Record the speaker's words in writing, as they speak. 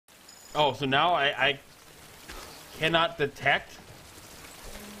Oh, so now I cannot detect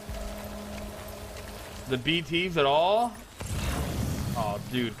the BTs at all? Oh,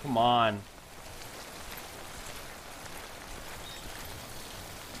 dude, come on.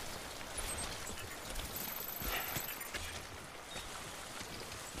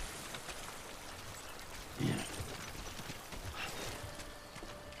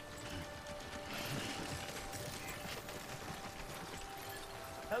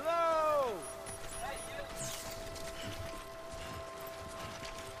 Hello!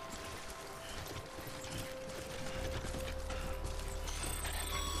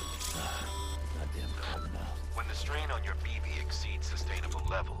 Goddamn cold now. When the strain on your BB exceeds sustainable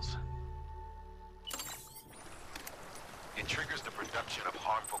levels, it triggers the production of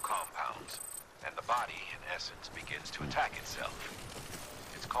harmful compounds, and the body, in essence, begins to attack itself.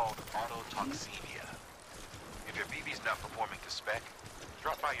 It's called autotoxemia. If your BB's not performing to spec,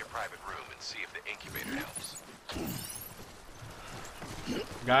 drop by your private room and see if the incubator helps.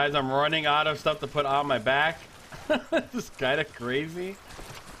 Guys, I'm running out of stuff to put on my back. This is kind of crazy.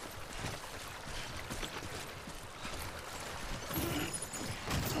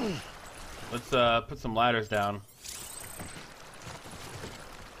 Let's put some ladders down.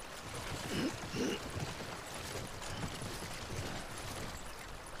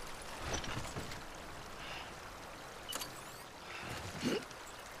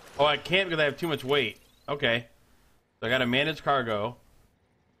 Oh, I can't because I have too much weight. Okay. So I gotta manage cargo.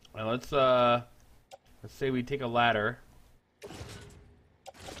 And let's say we take a ladder.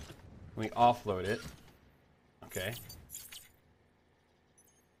 We offload it. Okay.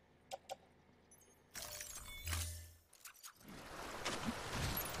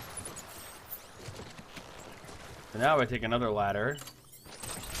 So now I take another ladder.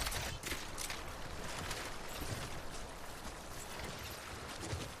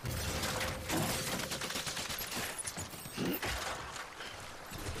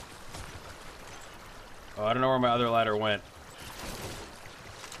 Oh, I don't know where my other ladder went.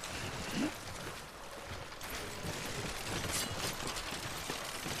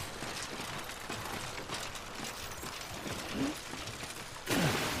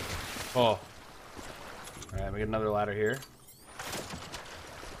 Oh. Alright, we get another ladder here.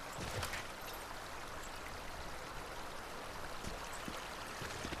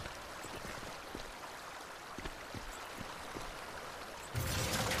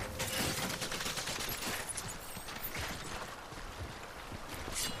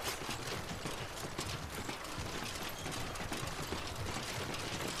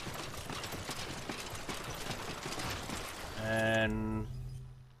 And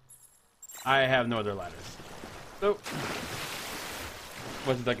I have no other ladders. So,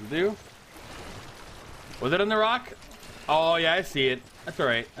 what's it I can do? Was it in the rock? Oh yeah, I see it. That's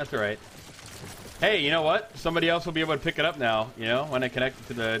alright, that's alright. Hey, you know what? Somebody else will be able to pick it up now, you know, when I connect it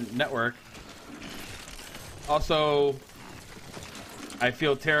to the network. Also, I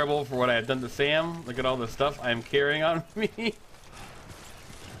feel terrible for what I have done to Sam. Look at all the stuff I'm carrying on me.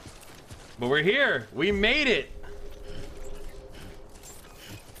 But we're here. We made it.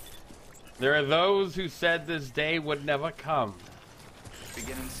 There are those who said this day would never come.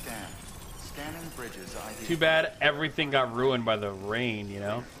 Beginning scan. Scanning bridges ID. Too bad everything got ruined by the rain, you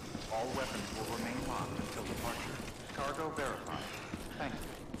know? All weapons will remain locked until departure. Cargo verified. Thank you.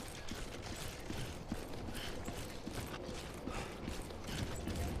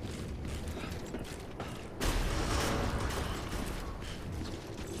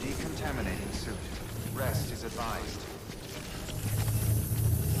 Decontaminating suit. Rest is advised.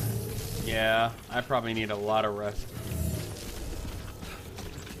 Yeah, I probably need a lot of rest.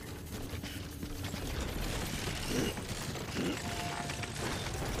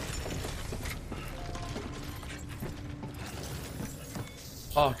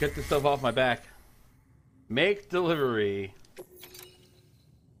 Oh, get this stuff off my back. Make delivery.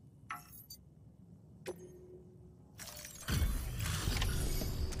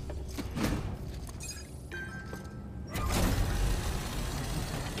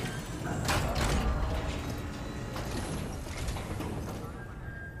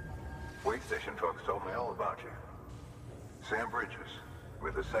 Wait station folks told me all about you. Sam Bridges,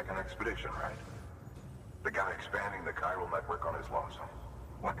 with the second expedition, right? The guy expanding the chiral network on his lonesome.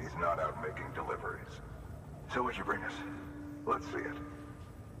 When he's not out making deliveries. So what'd you bring us? Let's see it.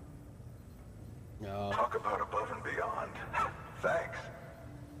 No. Talk about above and beyond. Thanks.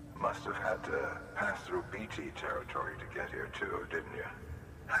 Must have had to pass through BT territory to get here too, didn't you?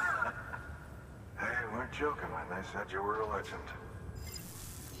 They weren't joking when they said you were a legend.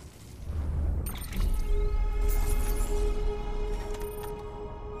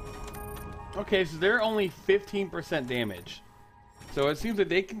 Okay, so they're only 15% damage. So it seems that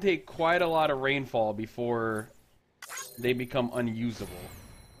they can take quite a lot of rainfall before they become unusable.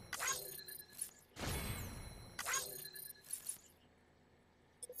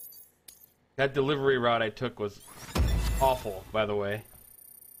 That delivery route I took was awful, by the way.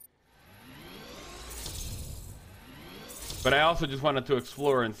 But I also just wanted to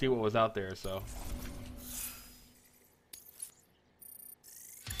explore and see what was out there, so.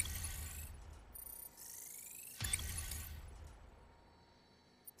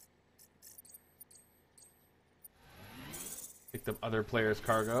 Picked up other players'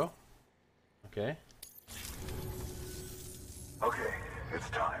 cargo. Okay. Okay, it's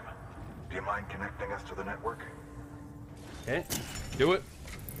time. Do you mind connecting us to the network? Okay, do it.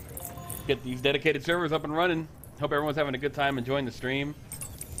 Get these dedicated servers up and running. Hope everyone's having a good time enjoying the stream.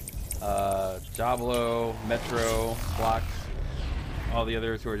 Jablo, Metro, Blocks, all the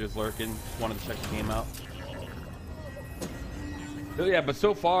others who are just lurking. Just wanted to check the game out. So yeah, but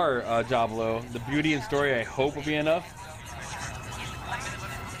so far, Jablo, the beauty and story I hope will be enough.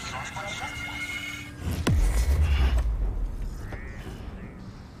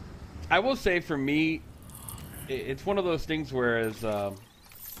 I will say for me, it's one of those things where well,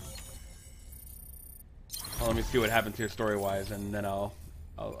 let me see what happens here story-wise, and then I'll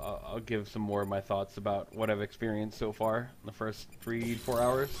give some more of my thoughts about what I've experienced so far in the first 3-4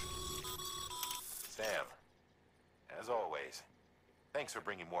 hours. Sam, as always, thanks for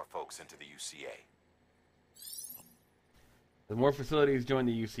bringing more folks into the UCA. As more facilities join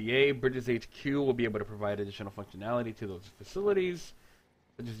the UCA, Bridges HQ will be able to provide additional functionality to those facilities,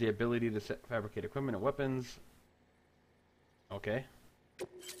 such as the ability to fabricate equipment and weapons. Okay.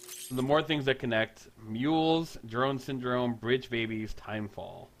 So the more things that connect: mules, drone syndrome, bridge babies,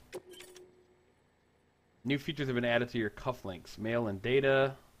 timefall. New features have been added to your cufflinks: mail and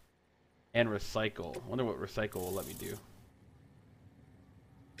data, and recycle. I wonder what recycle will let me do.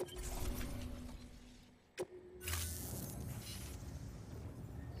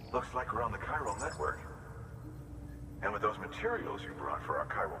 Looks like we're on the chiral network. And with those materials you brought for our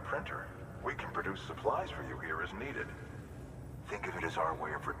chiral printer, we can produce supplies for you here as needed. Think of it as our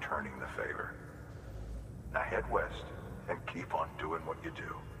way of returning the favor. Now head west and keep on doing what you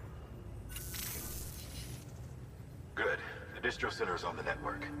do. Good. The distro center is on the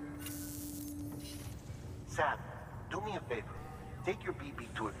network. Sam, do me a favor. Take your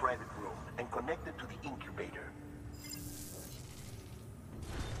BB to a private room and connect it to the incubator.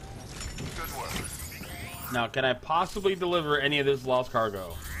 Good work. Now, can I possibly deliver any of this lost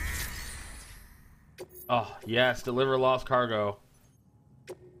cargo? Oh, yes, deliver lost cargo.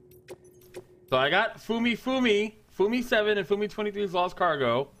 So I got Fumi 7 and Fumi 23's lost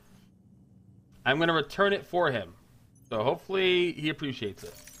cargo. I'm going to return it for him. So hopefully he appreciates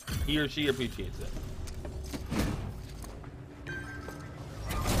it. He or she appreciates it.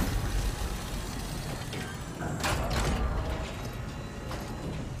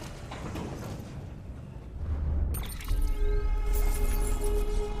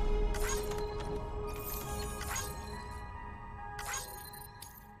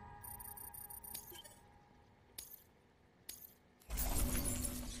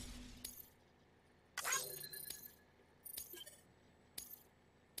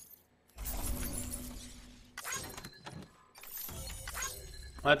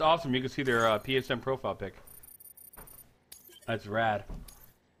 That's awesome. You can see their PSN profile pic. That's rad.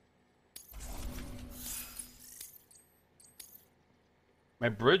 My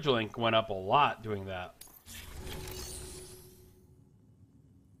bridge link went up a lot doing that.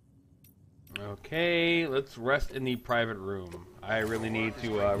 Okay, let's rest in the private room. I really need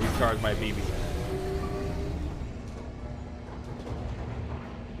to recharge my BB.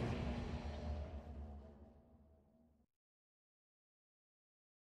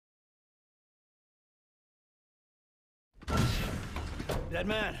 Dead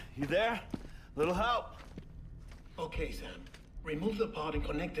man, you there? Little help? Okay, Sam. Remove the pod and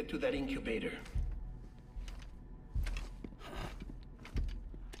connect it to that incubator.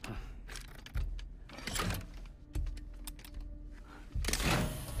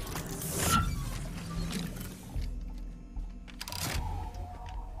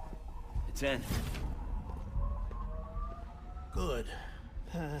 It's in. Good.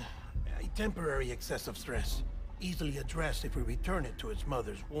 A temporary excessive stress. Easily addressed if we return it to its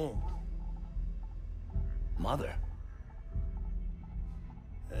mother's womb. Mother?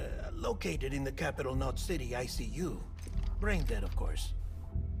 Located in the capital Knot City ICU. Brain dead, of course.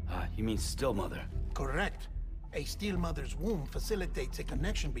 You mean still mother? Correct. A still mother's womb facilitates a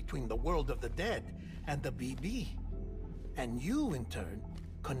connection between the world of the dead and the BB. And you, in turn,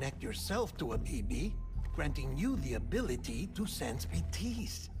 connect yourself to a BB, granting you the ability to sense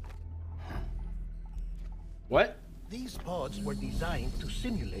PTs. What? These pods were designed to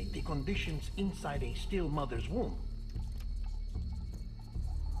simulate the conditions inside a still mother's womb.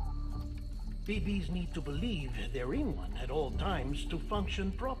 BBs need to believe they're in one at all times to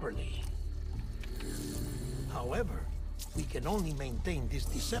function properly. However, we can only maintain this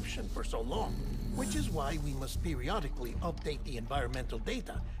deception for so long, which is why we must periodically update the environmental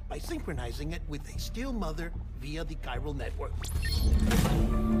data by synchronizing it with a still mother via the chiral network.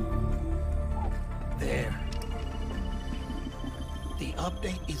 There. The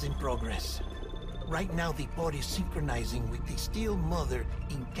update is in progress. Right now, the pod is synchronizing with the still mother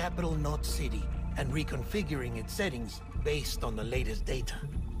in Capital Knot City and reconfiguring its settings based on the latest data.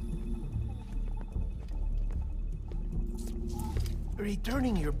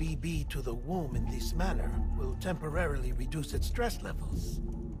 Returning your BB to the womb in this manner will temporarily reduce its stress levels.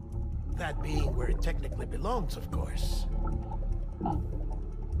 That being where it technically belongs, of course.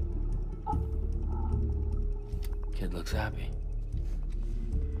 Kid looks happy.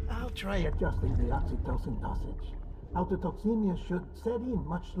 I'll try adjusting the oxytocin dosage. Autotoxemia should set in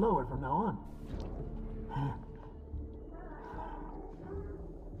much slower from now on.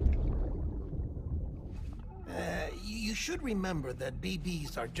 You should remember that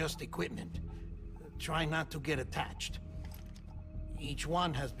BBs are just equipment. Try not to get attached. Each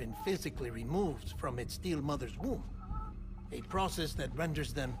one has been physically removed from its still mother's womb. A process that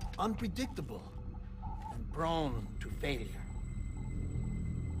renders them unpredictable and prone to failure.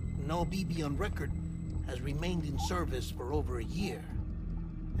 No BB on record has remained in service for over a year.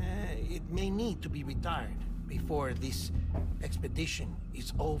 It may need to be retired before this expedition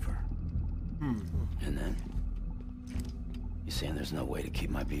is over. And then? You saying there's no way to keep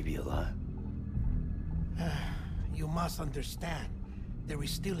my BB alive? You must understand, there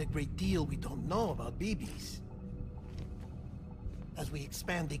is still a great deal we don't know about BBs. As we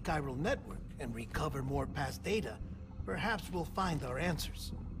expand the chiral network and recover more past data, perhaps we'll find our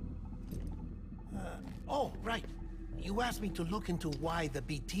answers. Oh, right. You asked me to look into why the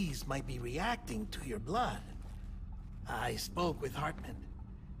BTs might be reacting to your blood. I spoke with Hartman.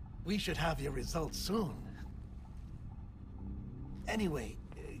 We should have your results soon. Anyway,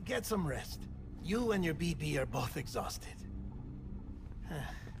 get some rest. You and your BB are both exhausted.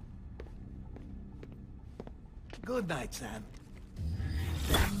 Good night, Sam.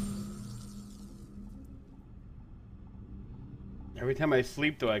 Every time I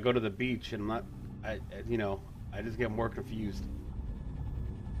sleep, though, I go to the beach and I just get more confused.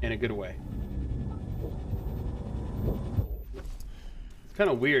 In a good way. It's kind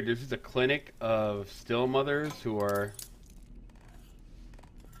of weird. There's just a clinic of still mothers who are...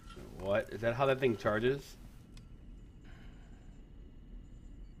 What? Is that how that thing charges?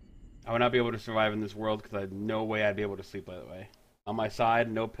 I would not be able to survive in this world because I had no way I'd be able to sleep, by the way. On my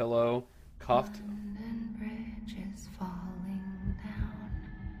side, no pillow, cuffed. London Bridge is falling down,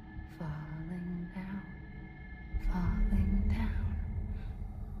 falling down, falling down.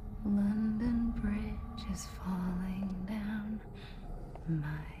 London Bridge is falling down,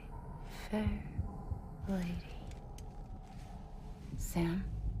 my fair lady. Sam?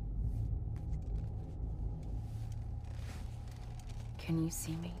 Can you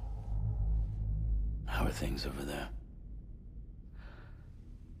see me? How are things over there?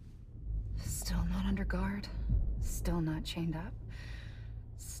 Still not under guard. Still not chained up.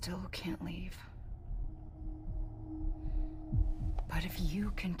 Still can't leave. But if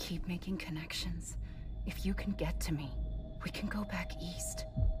you can keep making connections, if you can get to me, we can go back east.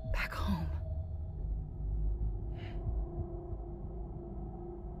 Back home.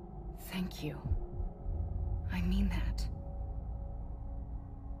 Thank you. I mean that.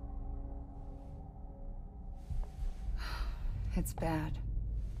 It's bad.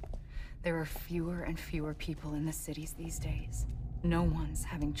 There are fewer and fewer people in the cities these days. No one's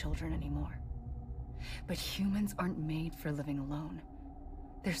having children anymore. But humans aren't made for living alone.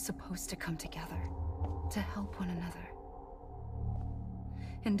 They're supposed to come together, to help one another.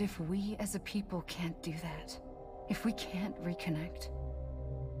 And if we as a people can't do that, if we can't reconnect,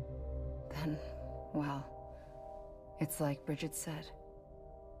 then, well, it's like Bridget said,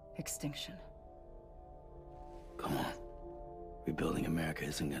 extinction. Come on. Rebuilding America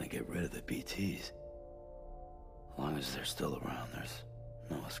isn't gonna get rid of the BTs. As long as they're still around, there's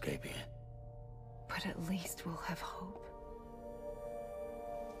no escaping it. But at least we'll have hope.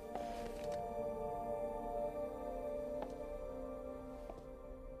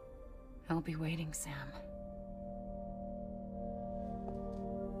 I'll be waiting, Sam.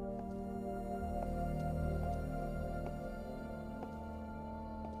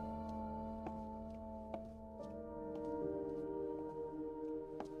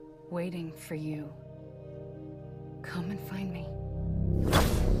 waiting for you. Come and find me.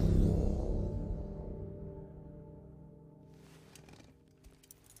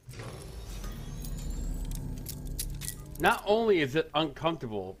 Not only is it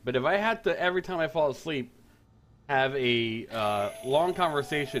uncomfortable, but if I had to, every time I fall asleep, have a long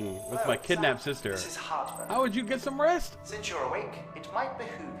conversation with my kidnapped sister, This is Hartman. how would you get some rest? Since you're awake, it might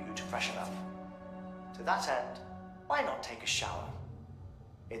behoove you to freshen up. To that end, why not take a shower?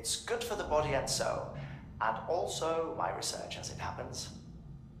 It's good for the body and soul, and also my research as it happens.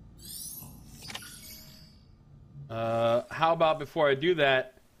 How about before I do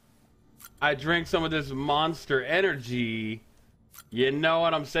that, I drink some of this Monster Energy. You know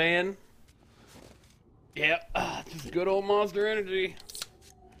what I'm saying? Yeah, just good old Monster Energy.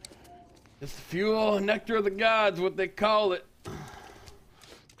 Just fuel, nectar of the gods, what they call it.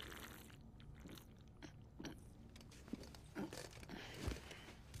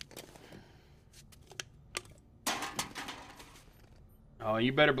 Oh,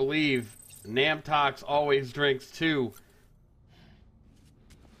 you better believe Namtox always drinks too.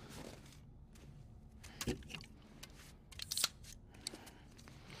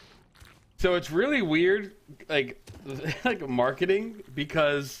 So it's really weird, like marketing,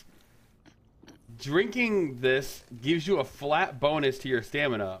 because drinking this gives you a flat bonus to your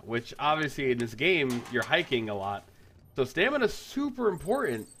stamina, which obviously in this game you're hiking a lot, so stamina is super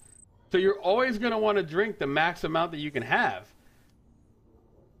important. So you're always going to want to drink the max amount that you can have.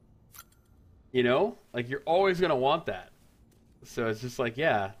 You know, like you're always going to want that. So it's just like,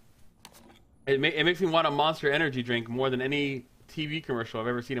 yeah, it makes me want a Monster Energy drink more than any TV commercial I've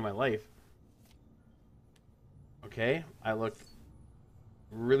ever seen in my life. Okay, I look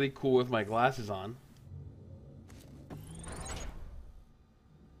really cool with my glasses on.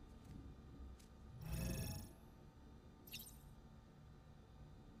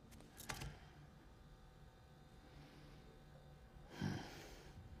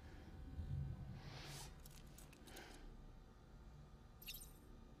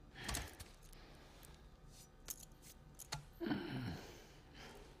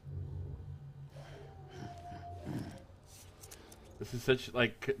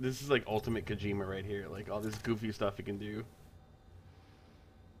 This is like ultimate Kojima right here, like all this goofy stuff you can do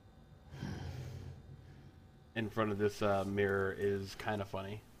in front of this mirror is kind of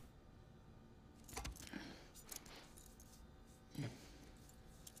funny.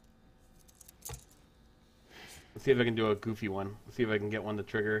 Let's see if I can do a goofy one. Let's see if I can get one to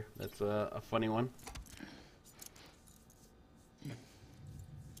trigger. That's a funny one.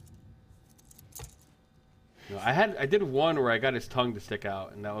 No, I did one where I got his tongue to stick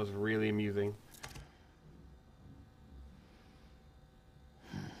out, and that was really amusing.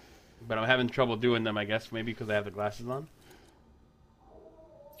 But I'm having trouble doing them, I guess, maybe because I have the glasses on.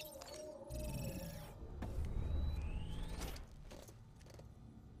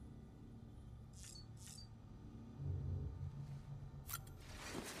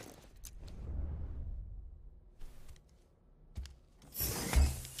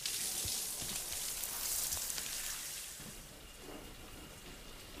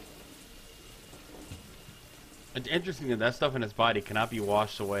 It's interesting that that stuff in his body cannot be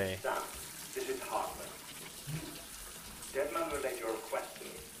washed away. Sam, this is Hartman. Deadman relayed your request to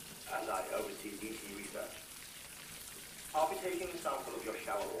me, as I oversee BT research. I'll be taking a sample of your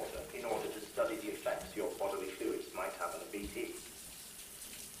shower water in order to study the effects your bodily fluids might have on a BT.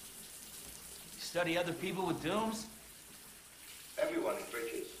 Study other people with dooms? Everyone in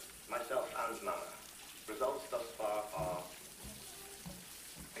Bridges, myself and Mama. Results thus far are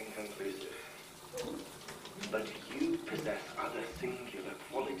inconclusive. But you possess other singular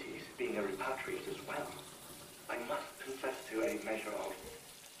qualities, being a repatriate as well. I must confess to a measure of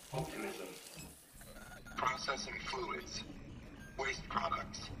optimism. Processing fluids. Waste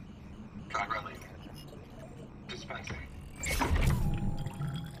products. Try running. Dispensing.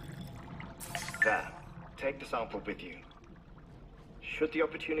 There. Take the sample with you. Should the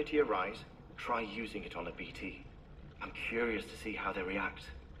opportunity arise, try using it on a BT. I'm curious to see how they react.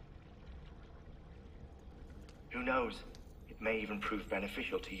 Who knows? It may even prove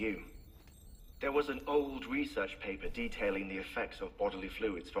beneficial to you. There was an old research paper detailing the effects of bodily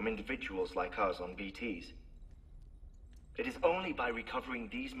fluids from individuals like us on BTs. It is only by recovering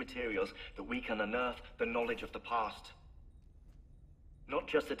these materials that we can unearth the knowledge of the past. Not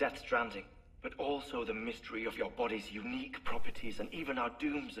just the Death Stranding, but also the mystery of your body's unique properties and even our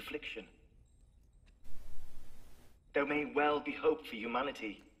doom's affliction. There may well be hope for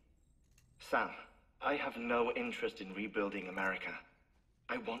humanity. Sam, I have no interest in rebuilding America.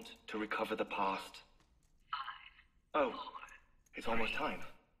 I want to recover the past. 5, Oh, 4, it's almost time. 2,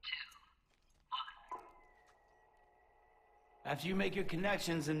 After you make your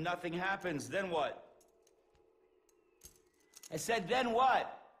connections and nothing happens, then what? I said, then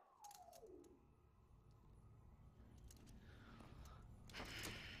what?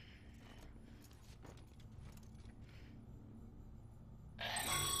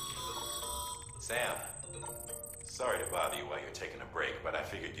 Sam, sorry to bother you while you're taking a break, but I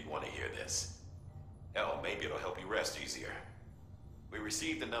figured you'd want to hear this. Hell, maybe it'll help you rest easier. We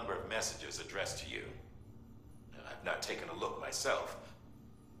received a number of messages addressed to you. I've not taken a look myself,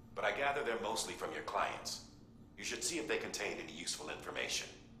 but I gather they're mostly from your clients. You should see if they contain any useful information.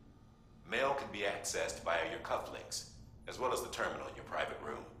 Mail can be accessed via your cufflinks, as well as the terminal in your private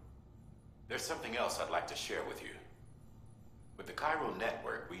room. There's something else I'd like to share with you. With the Chiral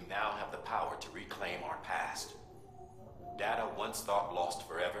network, we now have the power to reclaim our past. Data once thought lost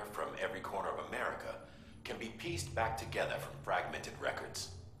forever from every corner of America can be pieced back together from fragmented records.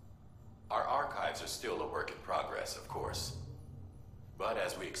 Our archives are still a work in progress, of course. But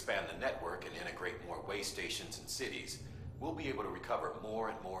as we expand the network and integrate more way stations and cities, we'll be able to recover more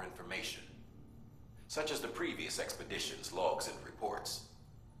and more information, such as the previous expedition's logs and reports.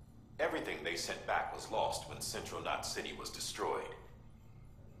 Everything they sent back was lost when Central Knot City was destroyed.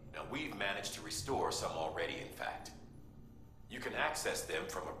 Now we've managed to restore some already, in fact. You can access them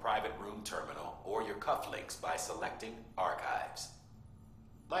from a private room terminal or your cufflinks by selecting Archives.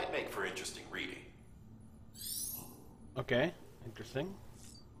 Might make for interesting reading. Okay, interesting.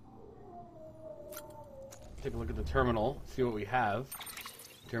 Take a look at the terminal, see what we have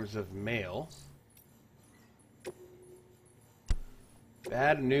in terms of mail.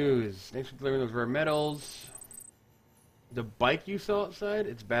 Bad news. Thanks for delivering those rare metals. The bike you saw outside,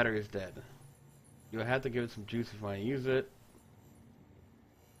 its battery is dead. You'll have to give it some juice if you want to use it.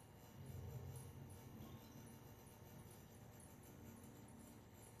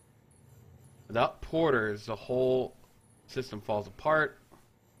 Without porters, the whole system falls apart.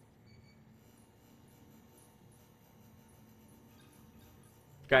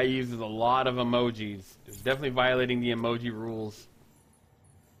 This guy uses a lot of emojis. It's definitely violating the emoji rules.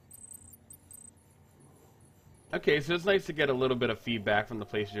 Okay, so it's nice to get a little bit of feedback from the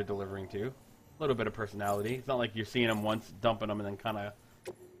places you're delivering to. A little bit of personality. It's not like you're seeing them once, dumping them, and then kind of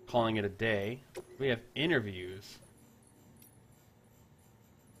calling it a day. We have interviews.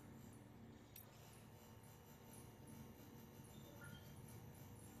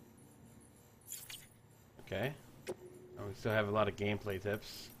 Okay. And we still have a lot of gameplay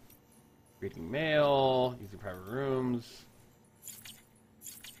tips. Reading mail, using private rooms.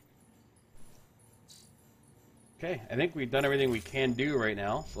 Okay, I think we've done everything we can do right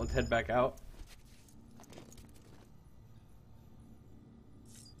now, so let's head back out.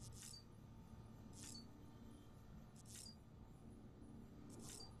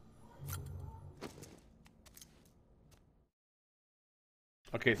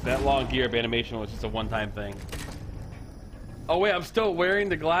 Okay, so that long gear up animation was just a one-time thing. Oh wait, I'm still wearing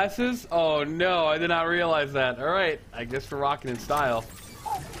the glasses? Oh no, I did not realize that. Alright, I guess we're rocking in style.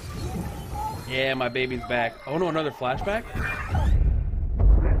 Yeah, my baby's back. Oh no, another flashback?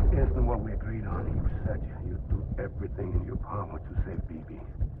 This isn't what we agreed on. You said you'd do everything in your power to save BB.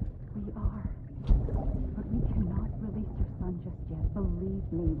 We are. But we cannot release your son just yet.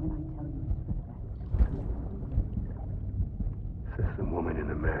 Believe me when I tell you it's for the best. Says the woman in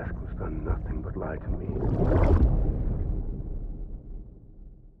the mask who's done nothing but lie to me.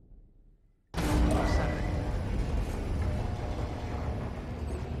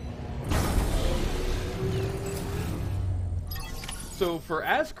 So for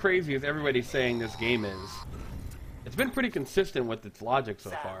as crazy as everybody's saying this game is, it's been pretty consistent with its logic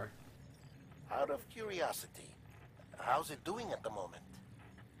so far. Out of curiosity, how's it doing at the moment?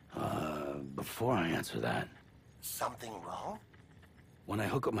 Before I answer that, Something wrong? when I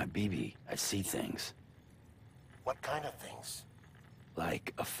hook up my BB, I see things. What kind of things?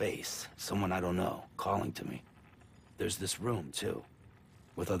 Like a face, someone I don't know, calling to me. There's this room, too,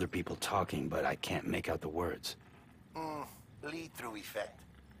 with other people talking, but I can't make out the words. Lead-through effect.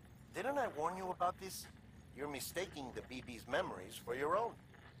 Didn't I warn you about this? You're mistaking the BB's memories for your own.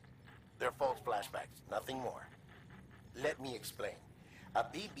 They're false flashbacks, nothing more. Let me explain. A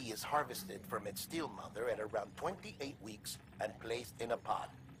BB is harvested from its steel mother at around 28 weeks and placed in a pod.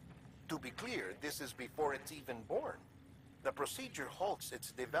 To be clear, this is before it's even born. The procedure halts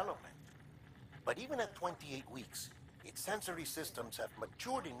its development. But even at 28 weeks, its sensory systems have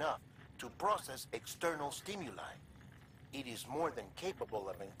matured enough to process external stimuli. It is more than capable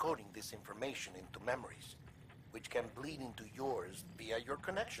of encoding this information into memories, which can bleed into yours via your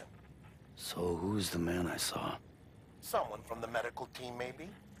connection. So who's the man I saw? Someone from the medical team, maybe?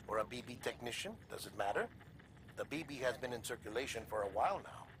 Or a BB technician? Does it matter? The BB has been in circulation for a while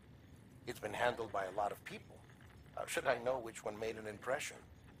now. It's been handled by a lot of people. How should I know which one made an impression?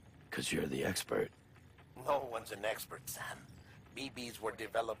 'Cause you're the expert. No one's an expert, Sam. BBs were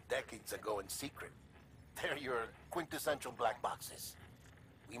developed decades ago in secret. They're your quintessential black boxes.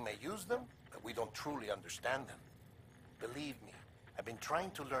 We may use them, but we don't truly understand them. Believe me, I've been trying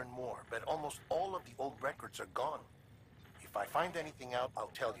to learn more, but almost all of the old records are gone. If I find anything out, I'll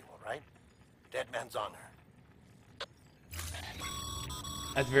tell you, all right? Dead man's honor.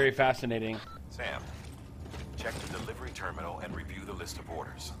 That's very fascinating. Sam, check the delivery terminal and review the list of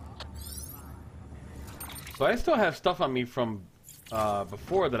orders. So I still have stuff on me from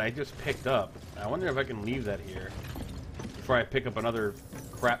before that I just picked up. I wonder if I can leave that here before I pick up another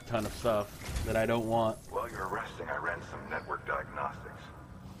crap ton of stuff that I don't want. While you're resting, I ran some network diagnostics.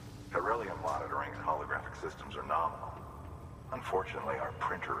 Beryllium monitoring and holographic systems are nominal. Unfortunately, our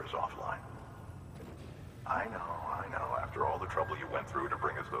printer is offline. I know. After all the trouble you went through to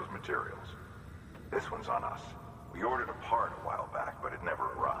bring us those materials. This one's on us. We ordered a part a while back, but it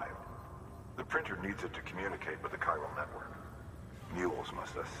never arrived. The printer needs it to communicate with the chiral network. Mules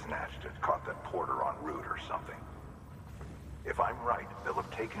must have snatched it, caught that porter en route or something. If I'm right, they'll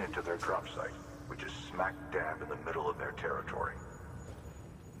have taken it to their drop site, which is smack dab in the middle of their territory.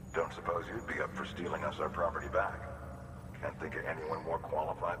 Don't suppose you'd be up for stealing us our property back? Can't think of anyone more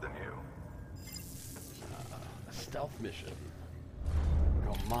qualified than you. A stealth mission.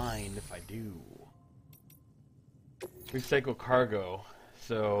 Don't mind if I do. Recycle cargo.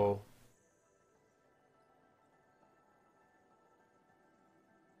 So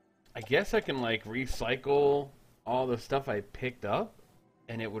I guess I can like recycle all the stuff I picked up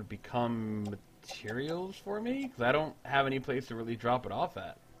and it would become materials for me because I don't have any place to really drop it off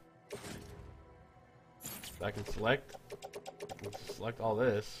at. So I can select all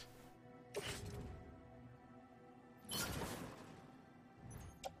this.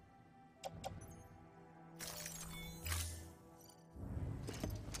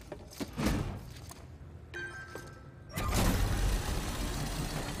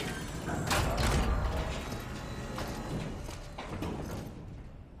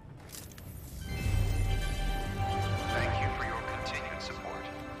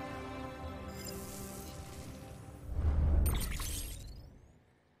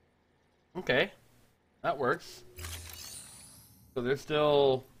 Okay, that works. So there's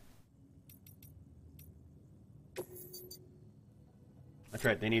still... That's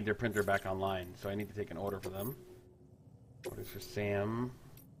right, they need their printer back online, so I need to take an order for them. Orders for Sam.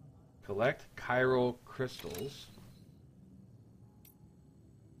 Collect chiral crystals.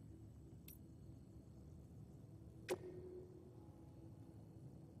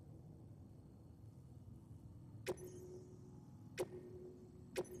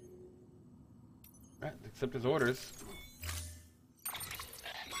 Alright, accept his orders.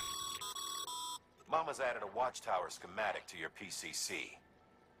 Mama's added a watchtower schematic to your PCC.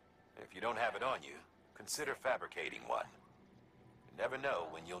 If you don't have it on you, consider fabricating one. You never know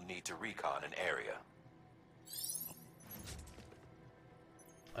when you'll need to recon an area.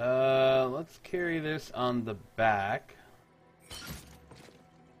 Let's carry this on the back.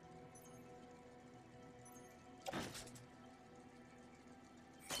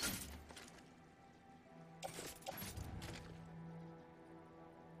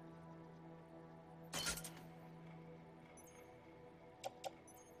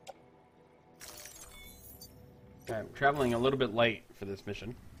 I'm traveling a little bit light for this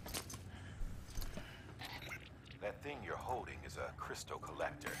mission. That thing you're holding is a crystal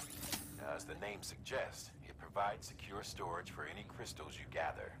collector. Now, as the name suggests, it provides secure storage for any crystals you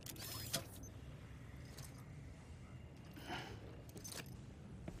gather.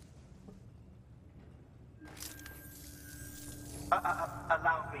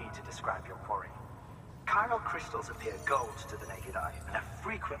 Allow me to describe your quarry. Chiral crystals appear gold to the naked eye and are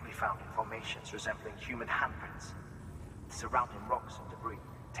frequently found in formations resembling human handprints. The surrounding rocks and debris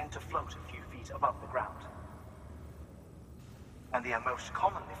tend to float a few feet above the ground. And they are most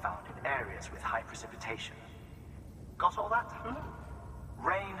commonly found in areas with high precipitation. Got all that?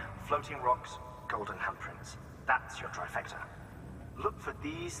 Rain, floating rocks, golden handprints. That's your trifecta. Look for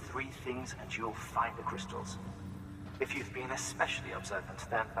these three things and you'll find the crystals. If you've been especially observant,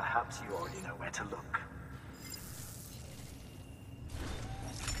 then perhaps you already know where to look.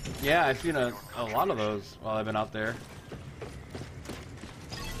 Yeah, I've seen a lot of those while I've been out there.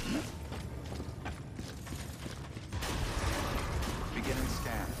 Beginning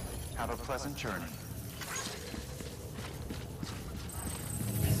scan. Have a pleasant journey.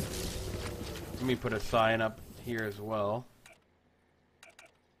 Let me put a sign up here as well.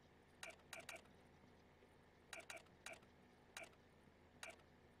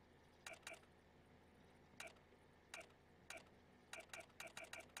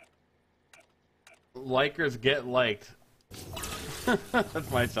 Likers get liked.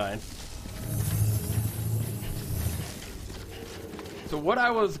 That's my sign. So what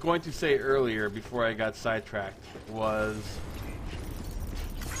I was going to say earlier before I got sidetracked was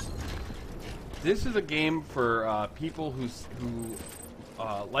this is a game for people who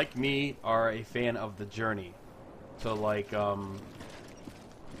like me, are a fan of the journey. So like, you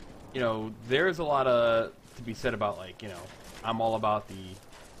know, there's a lot of to be said about, like, you know, I'm all about the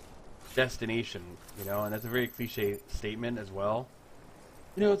destination, you know, and that's a very cliche statement as well.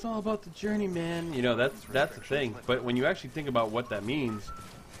 You know, it's all about the journey, man. You know, that's the thing. But when you actually think about what that means,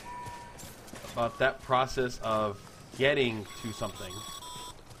 about that process of getting to something.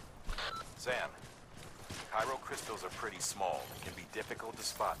 Sam, Cairo crystals are pretty small and can be difficult to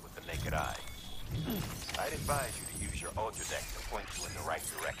spot with the naked eye. I'd advise you to use your ultra deck to point you in the right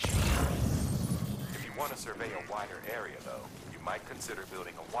direction. If you want to survey a wider area, though, you might consider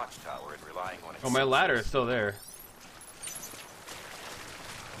building a watchtower and relying on its... Oh, my ladder is still there.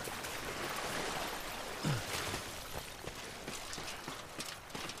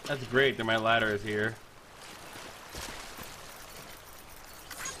 That's great that my ladder is here.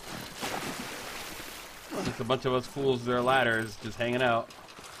 Just a bunch of us fools with their ladders just hanging out.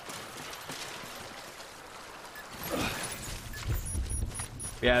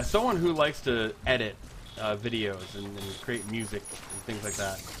 Yeah, as someone who likes to edit videos and create music and things like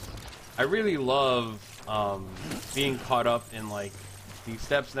that, I really love being caught up in like the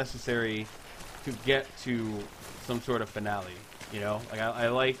steps necessary to get to some sort of finale. You know, like I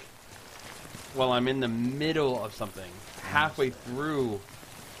like, while I'm in the middle of something, halfway through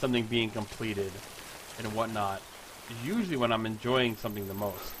something being completed and whatnot, is usually when I'm enjoying something the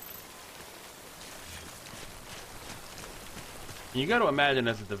most. And you got to imagine,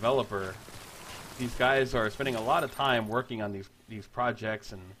 as a developer, these guys are spending a lot of time working on these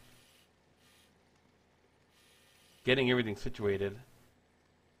projects and getting everything situated.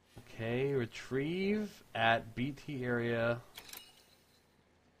 Okay, retrieve at BT area.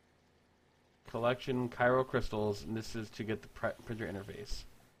 Collection Cairo crystals, and this is to get the printer interface.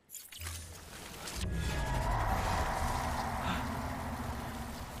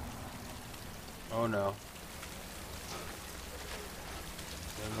 Oh no.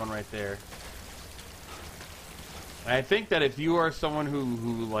 There's one right there. And I think that if you are someone who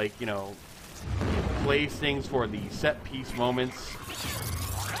like, you know, plays things for the set piece moments,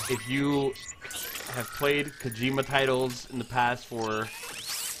 if you have played Kojima titles in the past for,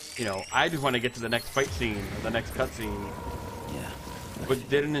 you know, I just want to get to the next fight scene or the next cutscene. Yeah. But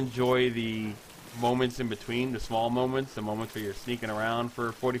didn't enjoy the moments in between, the small moments, the moments where you're sneaking around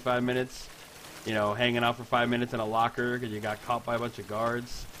for 45 minutes, you know, hanging out for 5 minutes in a locker because you got caught by a bunch of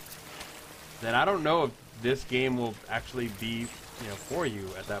guards. Then I don't know if this game will actually be, you know, for you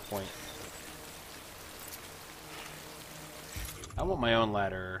at that point. I want my own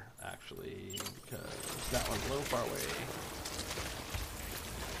ladder, actually, because that one's a little far away.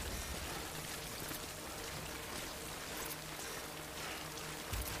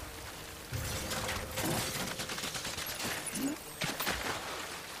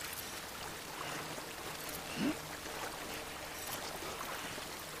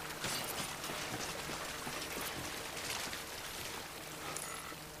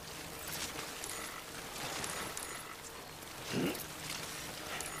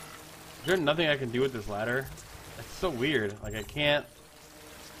 Is there nothing I can do with this ladder? It's so weird. Like, I can't...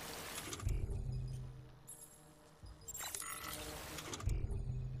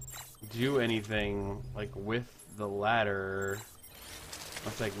 do anything, like, with the ladder.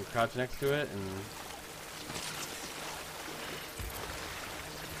 Unless I can crouch next to it and...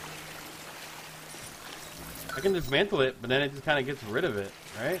 I can dismantle it, but then it just kind of gets rid of it,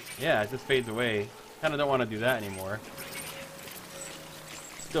 right? Yeah, it just fades away. Kind of don't want to do that anymore.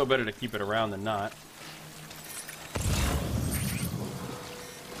 Still better to keep it around than not.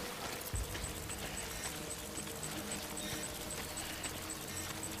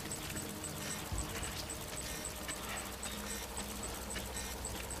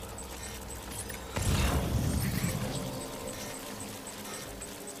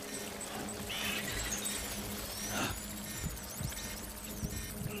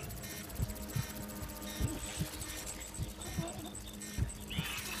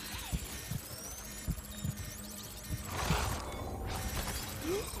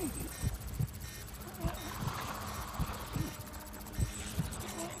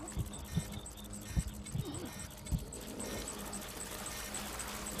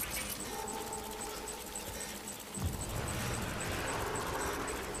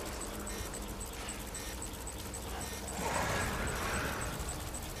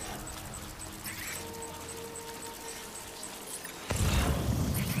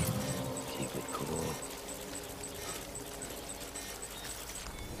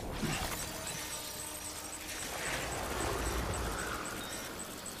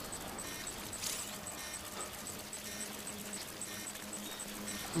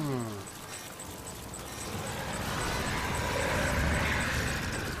 Keep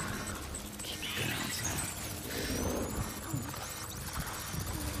it down, Sam.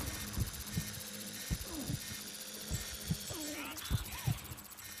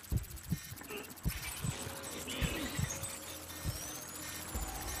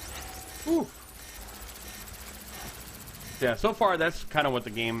 Ooh. Yeah, so far that's kind of what the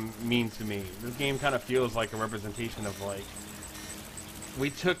game means to me. This game kind of feels like a representation of like we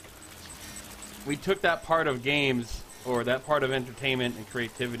took that part of games or that part of entertainment and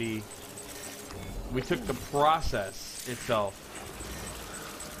creativity. We took the process itself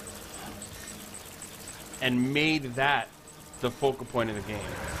and made that the focal point of the game.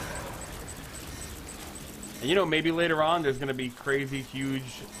 And you know, maybe later on there's going to be crazy,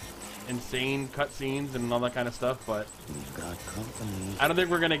 huge, insane cutscenes and all that kind of stuff, but We've got company. I don't think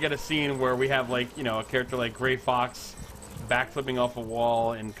we're going to get a scene where we have, like, you know, a character like Gray Fox backflipping off a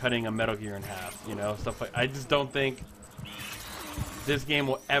wall and cutting a Metal Gear in half, you know, stuff like... I just don't think this game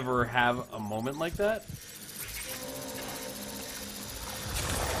will ever have a moment like that.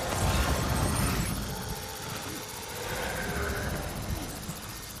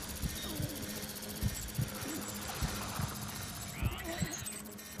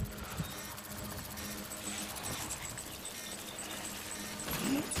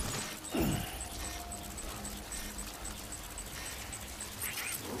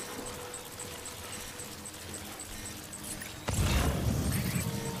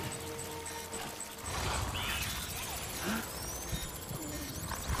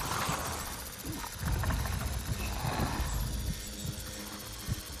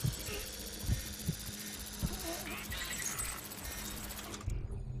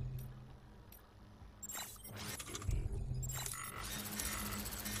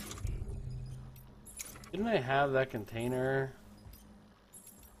 Didn't I have that container?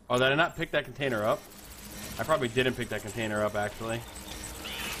 Oh, did I not pick that container up? I probably didn't pick that container up, actually.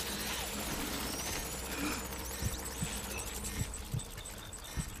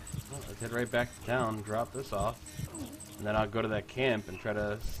 Well, let's head right back to town, drop this off, and then I'll go to that camp and try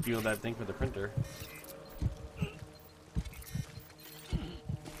to steal that thing for the printer.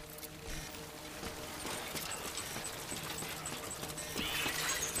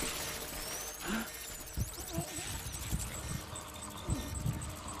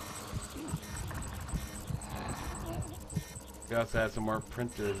 We also have some more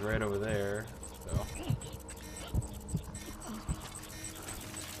printers right over there, so.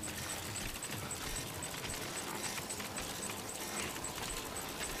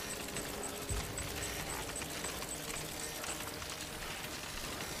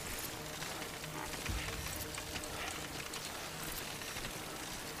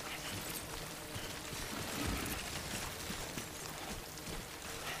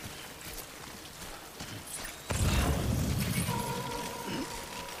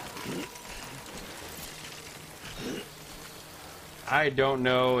 I don't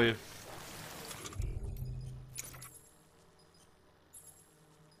know if...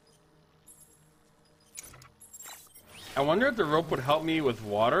 I wonder if the rope would help me with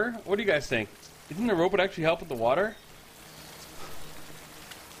water? What do you guys think? Isn't the rope would actually help with the water?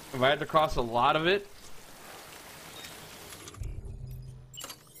 If I had to cross a lot of it?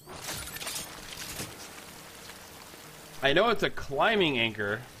 I know it's a climbing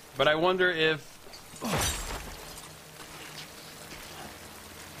anchor, but I wonder if...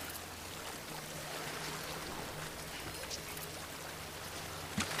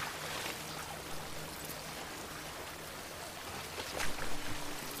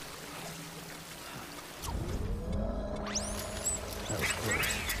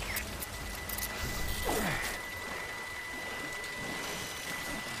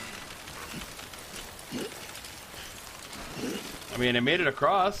 I mean, it made it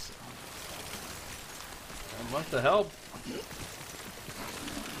across. That must have helped.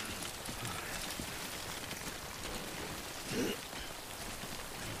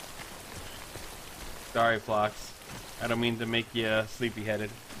 Sorry, Phlox. I don't mean to make you sleepy-headed.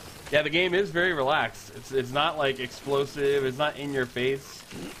 Yeah, the game is very relaxed. It's not like explosive. It's not in your face.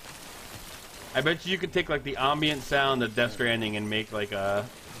 I bet you could take like the ambient sound of Death Stranding and make like a,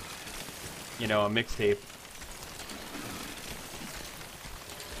 you know, a mixtape.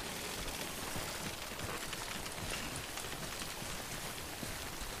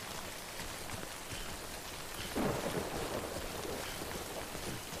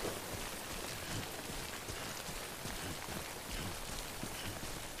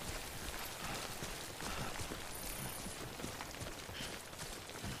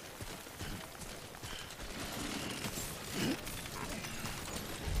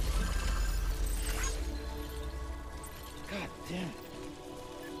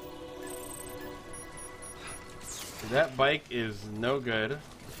 That bike is no good.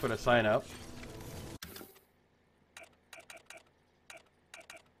 Let's put a sign up.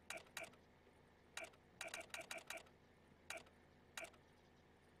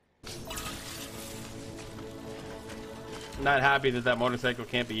 Not happy that that motorcycle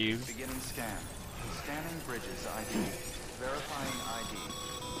can't be used. Beginning scan. Scanning bridges ID. Verifying ID.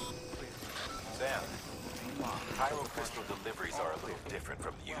 Sam, Cairo crystal deliveries are a little different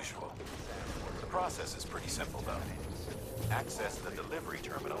from the usual. The process is pretty simple, though. Access the delivery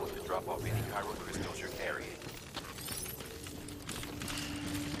terminal to drop off any Cairo crystals you're carrying.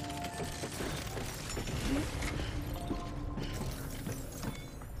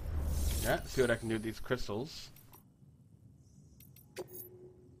 Yeah, see what I can do with these crystals.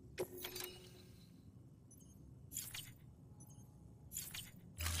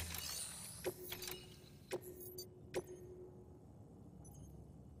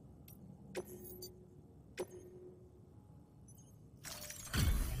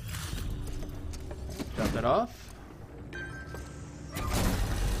 Drop that off.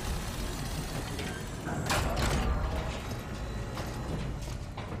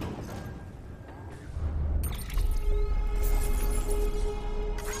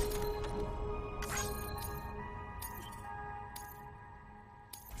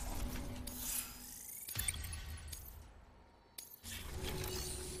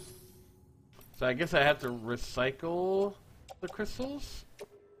 So I guess I have to recycle the crystals?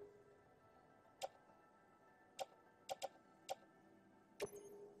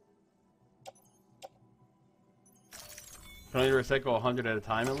 Can only recycle 100 at a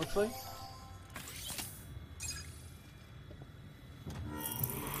time, it looks like?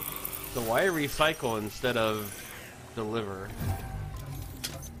 So why recycle instead of deliver?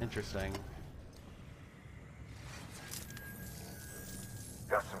 Interesting.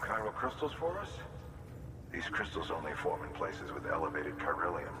 Got some chiral crystals for us? These crystals only form in places with elevated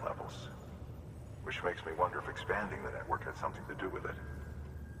chiralium levels. Which makes me wonder if expanding the network had something to do with it.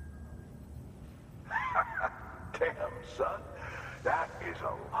 Damn, son. That is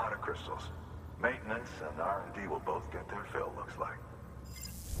a lot of crystals. Maintenance and R&D will both get their fill, looks like.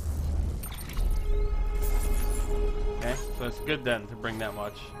 Okay, so it's good then to bring that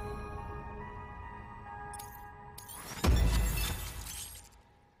much.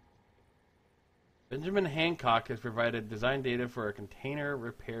 Benjamin Hancock has provided design data for a container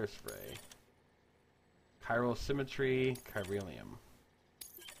repair spray. Chiral symmetry, chiralium.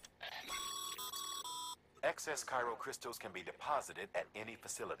 Excess Cairo crystals can be deposited at any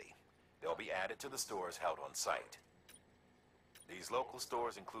facility. They'll be added to the stores held on site. These local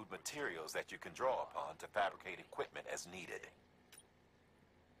stores include materials that you can draw upon to fabricate equipment as needed.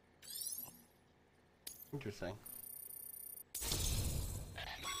 Interesting.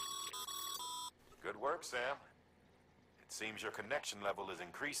 Good work, Sam. It seems your connection level is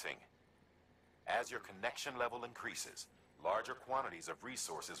increasing. As your connection level increases, larger quantities of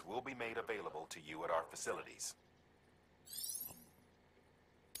resources will be made available to you at our facilities.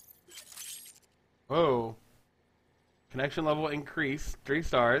 Whoa. Connection level increased, 3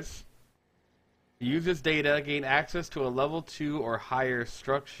 stars. Use this data, gain access to a level 2 or higher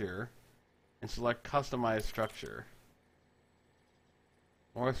structure, and select customized structure.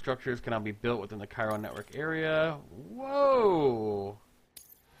 More structures can now be built within the Cairo network area. Whoa!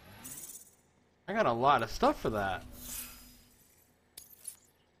 I got a lot of stuff for that.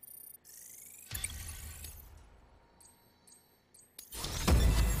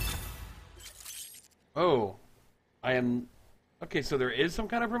 Oh, I am... Okay, so there is some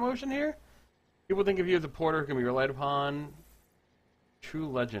kind of promotion here? People think of you as a porter who can be relied upon. True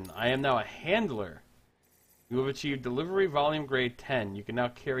legend. I am now a handler. You have achieved delivery volume grade 10. You can now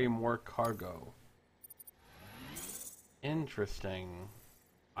carry more cargo. Interesting.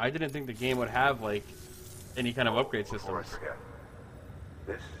 I didn't think the game would have, like, any kind of upgrade systems.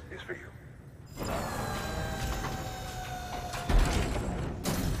 This is for you.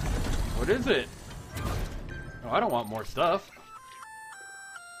 What is it? Oh, I don't want more stuff.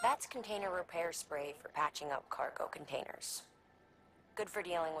 That's container repair spray for patching up cargo containers. Good for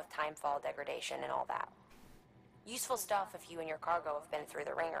dealing with timefall degradation and all that. Useful stuff if you and your cargo have been through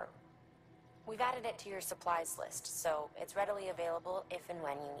the ringer. We've added it to your supplies list, so it's readily available if and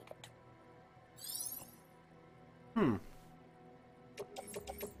when you need it.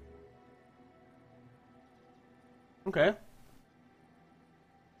 Okay.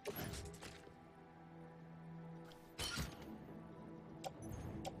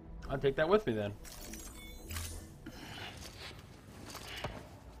 I'll take that with me then.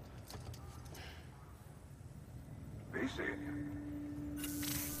 BC.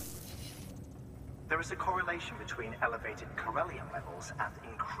 There is is a correlation between elevated Corellium levels and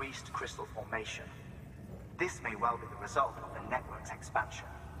increased crystal formation. This may well be the result of the network's expansion.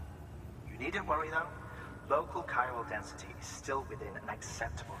 You needn't worry though. Local chiral density is still within an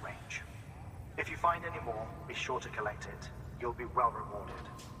acceptable range. If you find any more, be sure to collect it. You'll be well rewarded.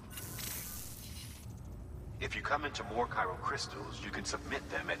 If you come into more chiral crystals, you can submit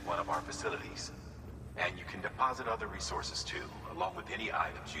them at one of our facilities. And you can deposit other resources too, along with any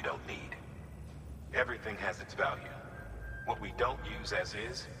items you don't need. Everything has its value. What we don't use as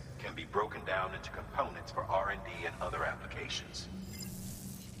is can be broken down into components for R&D and other applications.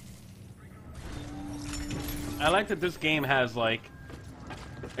 I like that this game has like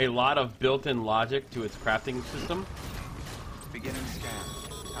a lot of built-in logic to its crafting system. Beginning scan.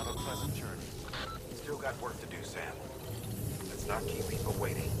 Have a pleasant journey. Still got work to do, Sam. Let's not keep people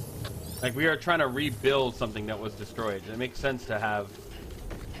waiting. Like, we are trying to rebuild something that was destroyed. It makes sense to have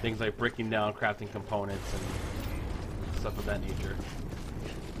things like breaking down crafting components and stuff of that nature.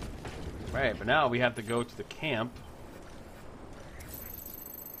 Right, but now we have to go to the camp.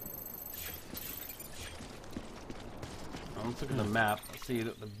 Let's look at the map. Let's see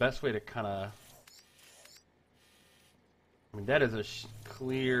the best way to kind of... I mean, that is a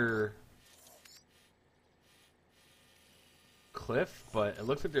clear cliff, but it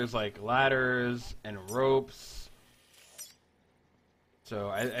looks like there's like ladders and ropes. So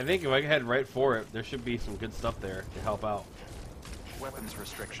I think if I head right for it, there should be some good stuff there to help out. Weapons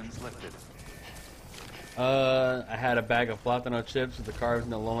restrictions lifted. I had a bag of Platano chips with the carbs in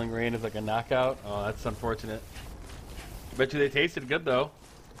the lulling rain as like a knockout. Oh, that's unfortunate. Bet you they tasted good though.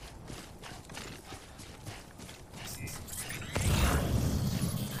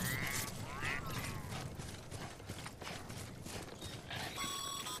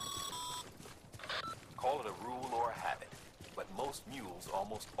 Call it a rule or a habit, but most mules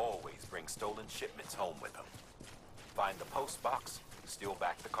almost always bring stolen shipments home with them. Find the post box, steal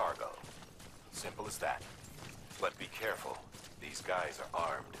back the cargo. Simple as that. But be careful. These guys are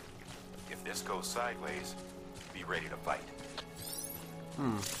armed. If this goes sideways, be ready to fight.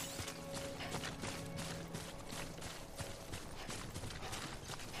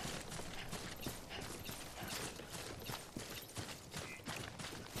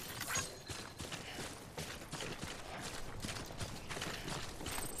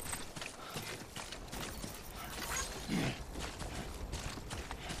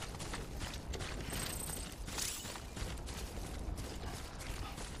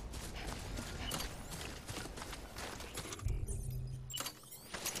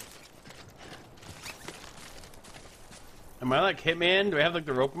 Am I like Hitman? Do I have like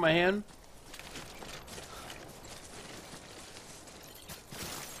the rope in my hand?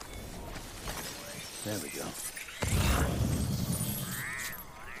 There we go.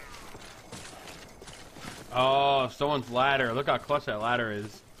 Oh, someone's ladder. Look how clutch that ladder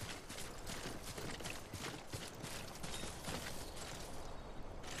is.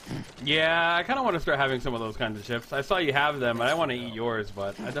 Yeah, I kind of want to start having some of those kinds of chips. I saw you have them, and I want to eat yours,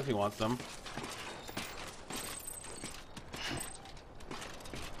 but I definitely want some.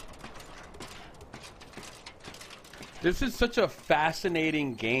 This is such a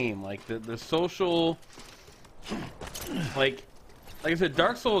fascinating game. Like the social, like I said,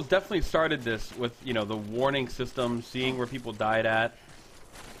 Dark Souls definitely started this with, you know, the warning system, seeing where people died at.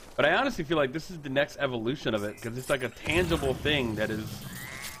 But I honestly feel like this is the next evolution of it, because it's like a tangible thing that is,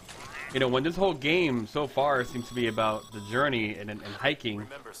 you know, when this whole game so far seems to be about the journey and hiking.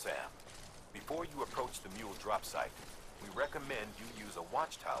 Remember, Sam, before you approach the mule drop site, we recommend you use a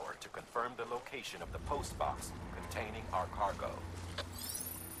watchtower to confirm the location of the post box containing our cargo.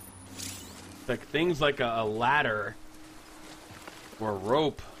 Like things like a ladder or a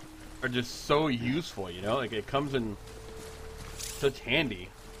rope are just so useful, you know? Like it comes in such handy.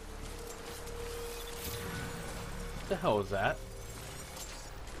 What the hell is that?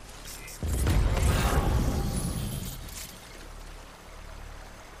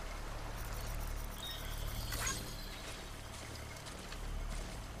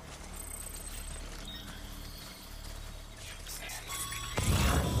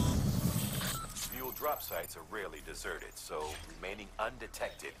 Drop sites are rarely deserted, so remaining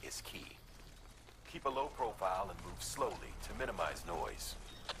undetected is key. Keep a low profile and move slowly to minimize noise.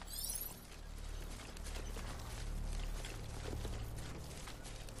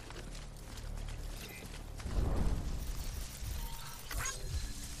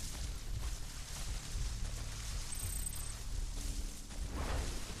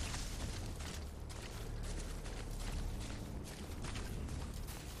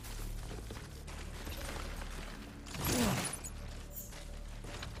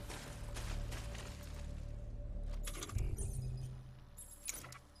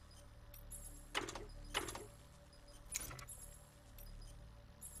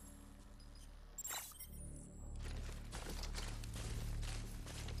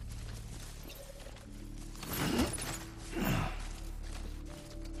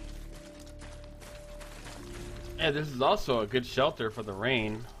 Yeah, this is also a good shelter for the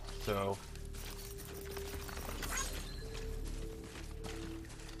rain, so...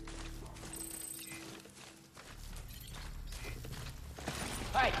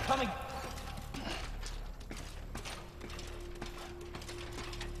 Hey, coming!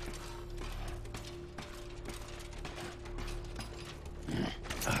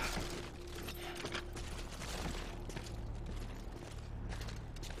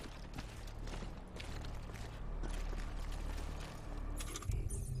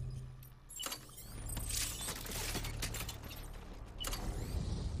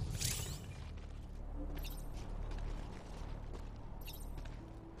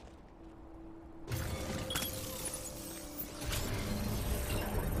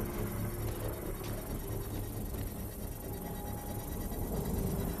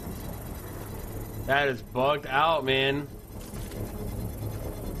 That is bugged out, man.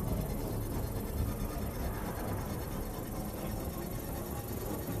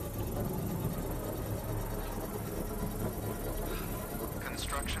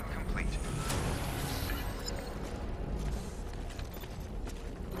 Construction complete.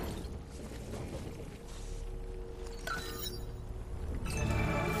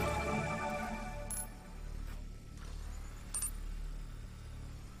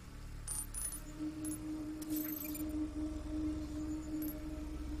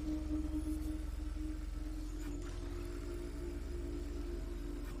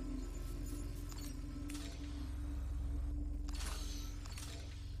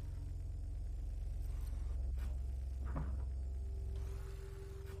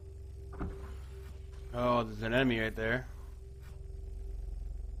 Oh, there's an enemy right there.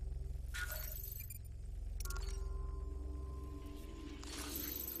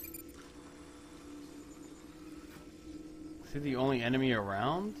 Is he the only enemy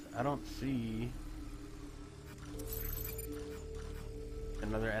around? I don't see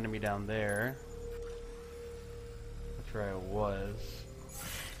another enemy down there. That's where I was.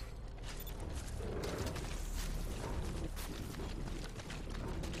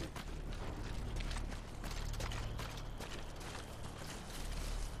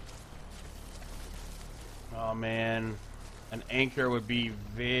 Oh man, an anchor would be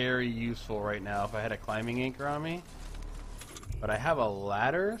very useful right now if I had a climbing anchor on me. But I have a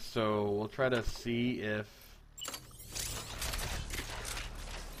ladder, so we'll try to see if...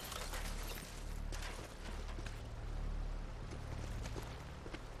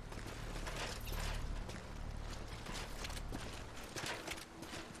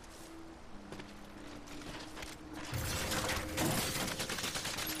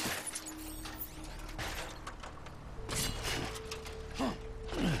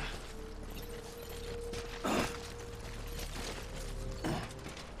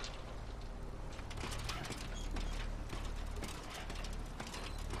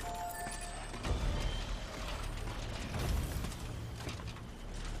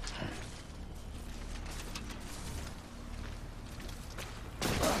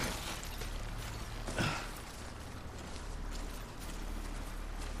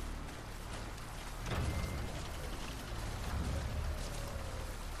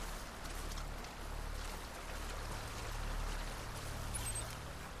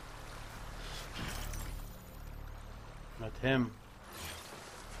 That's him.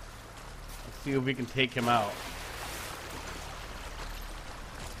 Let's see if we can take him out.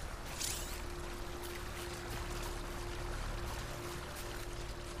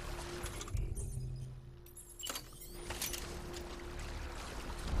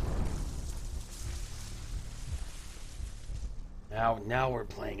 Now we're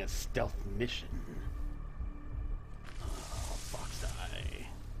playing a stealth mission. Oh, fox eye.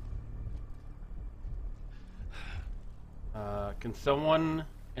 Can someone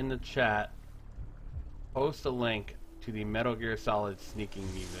in the chat post a link to the Metal Gear Solid sneaking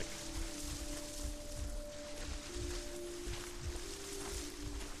music?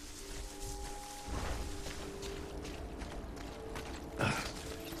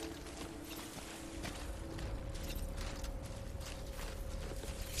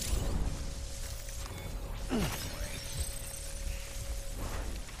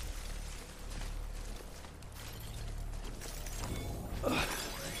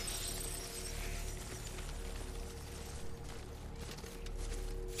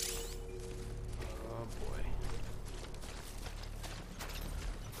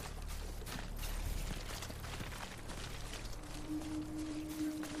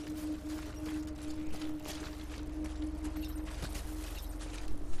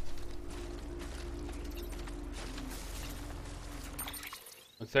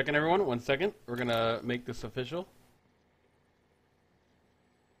 second, everyone. 1 second. We're gonna make this official.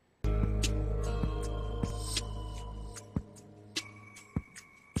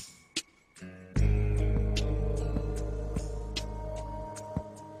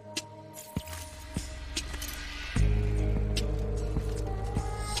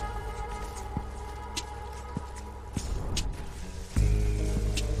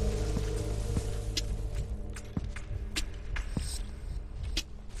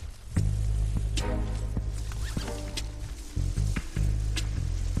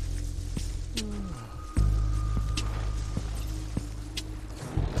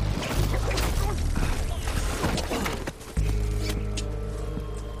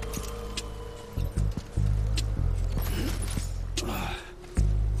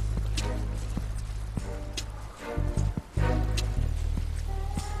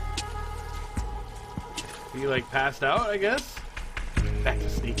 He like passed out, I guess. Back to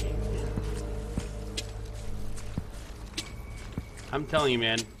sneaking. I'm telling you,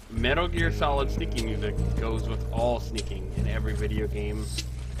 man, Metal Gear Solid sneaking music goes with all sneaking in every video game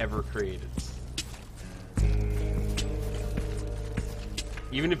ever created.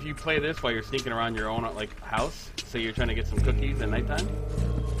 Even if you play this while you're sneaking around your own like house, say you're trying to get some cookies at nighttime,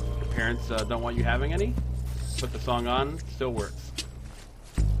 your parents don't want you having any, put the song on, still works.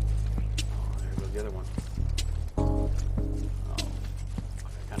 Oh, there goes the other one. I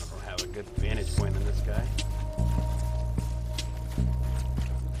kind of don't have a good vantage point on this guy.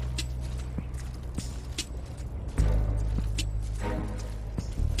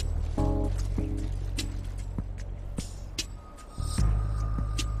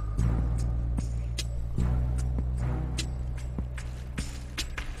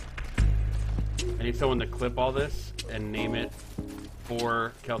 I need someone to clip all this and name it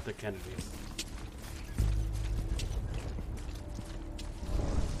for Celtic Kennedy.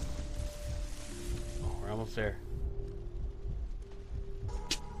 Oh, we're almost there.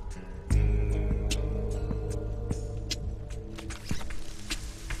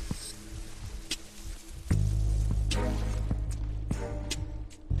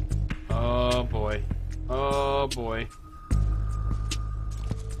 Oh boy. Oh boy.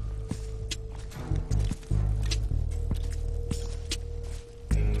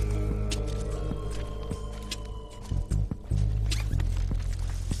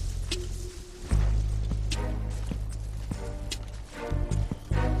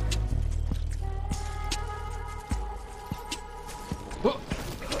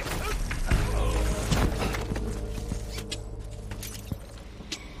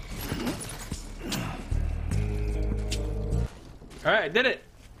 All right, I did it.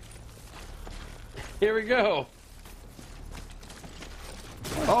 Here we go.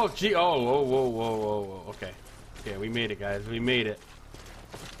 Oh, gee. Oh, whoa, whoa, whoa, whoa, whoa. Okay. Okay, we made it, guys. We made it.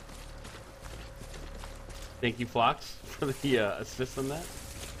 Thank you, Phlox, for the assist on that.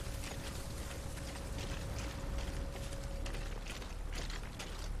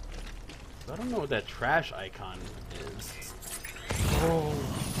 I don't know what that trash icon is. Oh.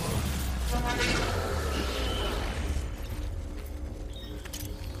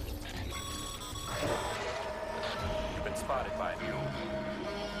 You've been spotted by a mule.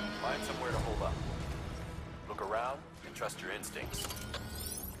 Find somewhere to hold up. Look around and trust your instincts.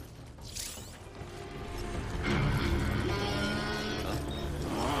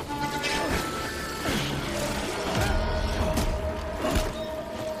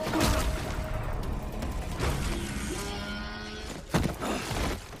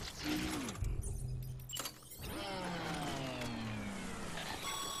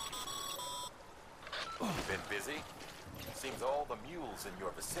 Been busy? Seems all the mules in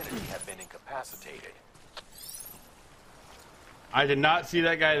your vicinity have been incapacitated. I did not see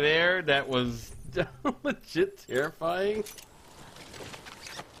that guy there. That was legit terrifying.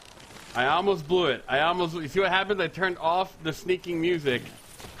 I almost blew it. You see what happens? I turned off the sneaking music.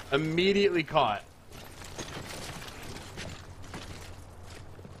 Immediately caught.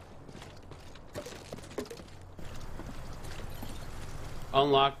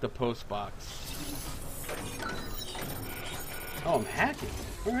 Unlock the post box. Oh, I'm hacking.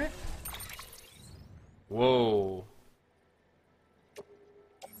 Alright. Whoa.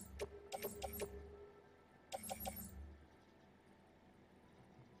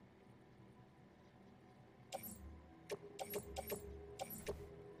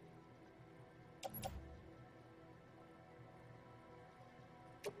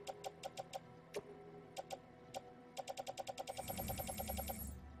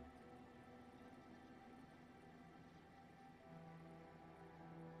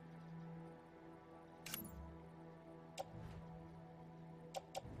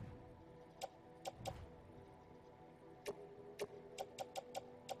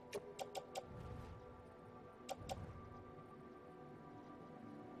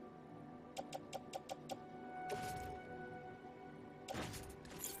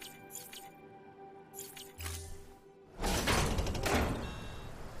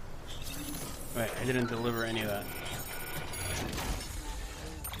 Wait, I didn't deliver any of that.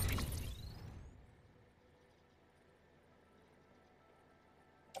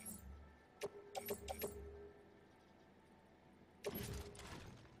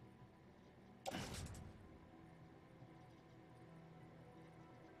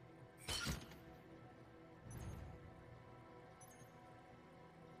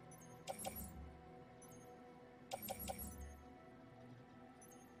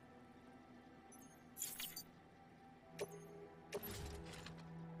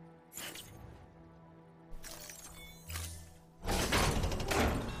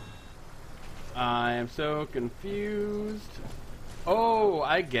 I am so confused. Oh,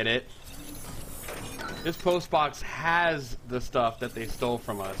 I get it. This post box has the stuff that they stole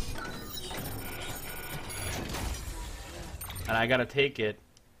from us. And I gotta take it.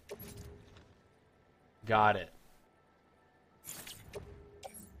 Got it.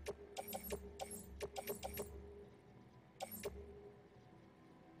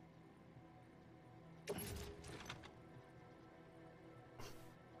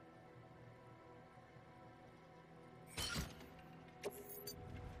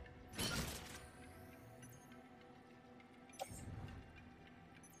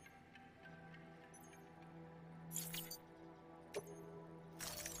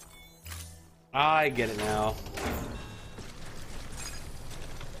 I get it now.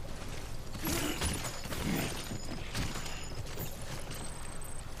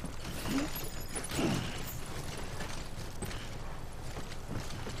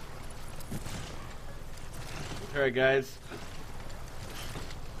 Alright guys.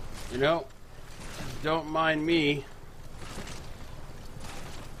 You know, don't mind me.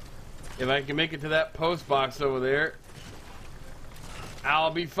 If I can make it to that post box over there,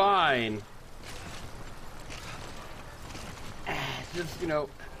 I'll be fine. Just, you know,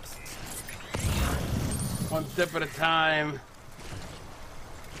 one step at a time,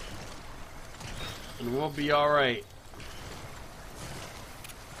 and we'll be alright.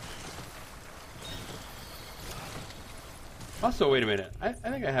 Also, wait a minute. I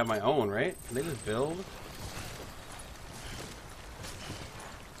think I have my own, right? Can they just build?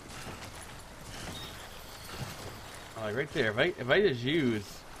 Oh, like right there. If I just use...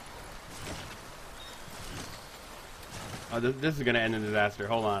 Oh, this is going to end in disaster.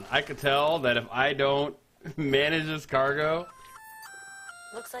 Hold on. I could tell that if I don't manage this cargo...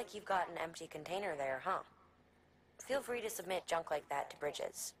 Looks like you've got an empty container there, huh? Feel free to submit junk like that to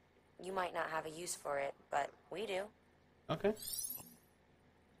Bridges. You might not have a use for it, but we do. Okay.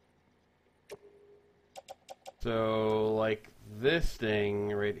 So, like this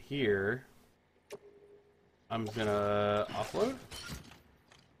thing right here, I'm just going to offload.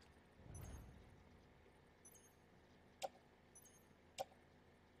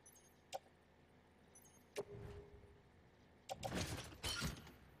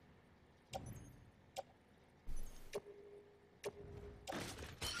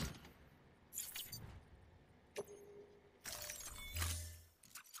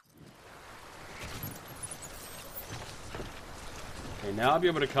 Okay, now I'll be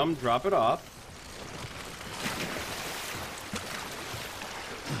able to come drop it off.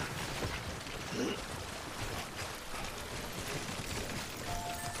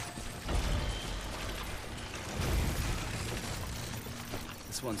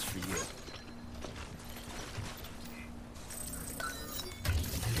 This one's for you.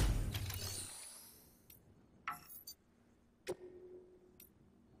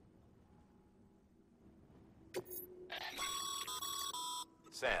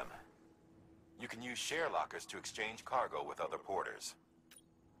 Sam, you can use share lockers to exchange cargo with other porters.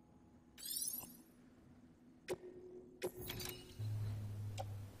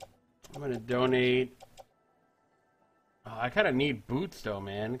 I'm gonna donate. Oh, I kind of need boots though,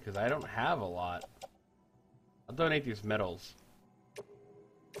 man, because I don't have a lot. I'll donate these medals.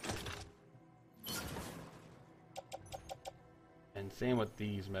 And same with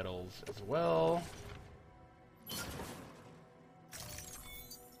these medals as well.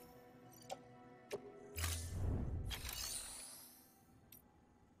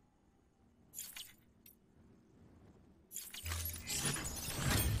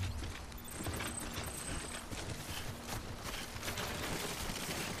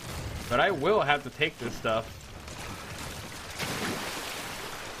 But I will have to take this stuff.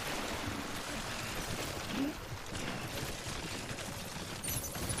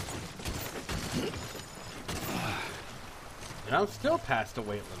 And I'm still past the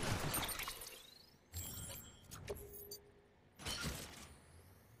weight limit.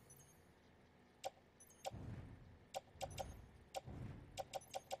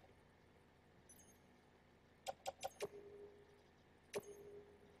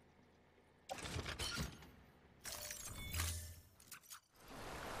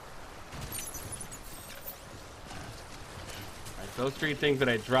 Those 3 things that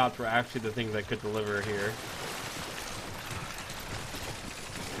I dropped were actually the things I could deliver here.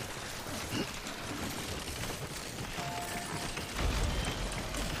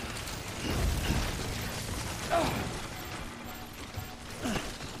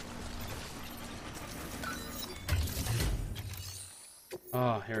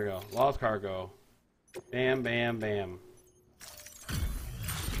 Oh, here we go. Lost cargo. Bam, bam, bam.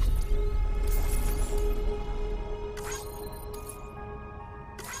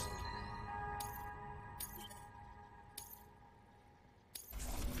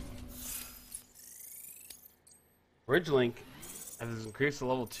 Bridge link has increased to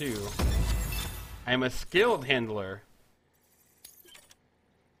level 2. I am a skilled handler.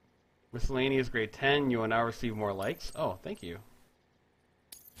 Miscellaneous grade 10. You will now receive more likes. Oh, thank you.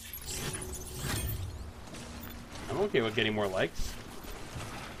 I'm okay with getting more likes.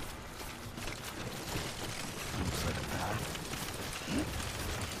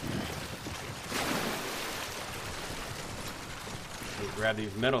 Let's grab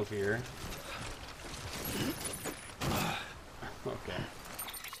these medals here. Okay.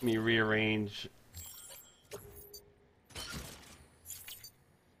 Let me rearrange.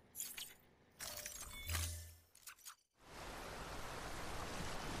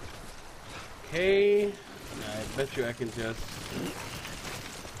 Okay. I bet you I can just...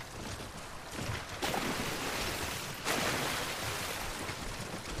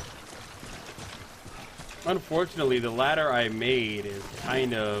 Unfortunately, the ladder I made is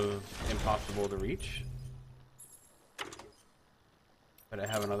kind of impossible to reach. But I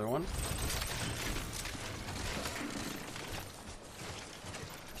have another one.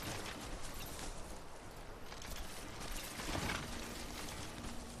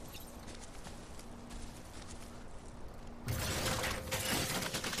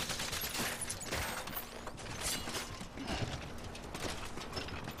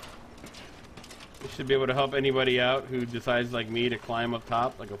 This should be able to help anybody out who decides, like me, to climb up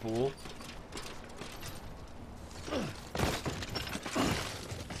top like a fool.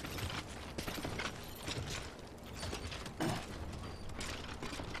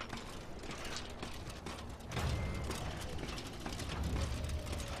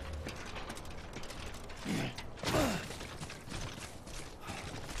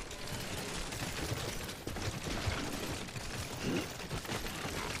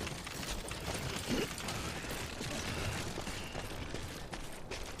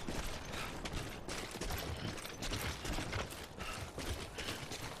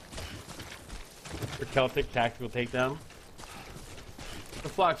 Celtic tactical takedown. The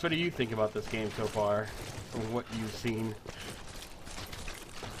Flox, what do you think about this game so far, from what you've seen?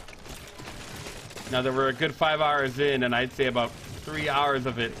 Now that we're a good 5 hours in, and I'd say about 3 hours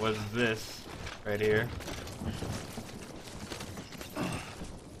of it was this right here.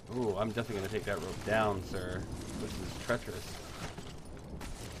 Ooh, I'm definitely gonna take that rope down, sir. This is treacherous.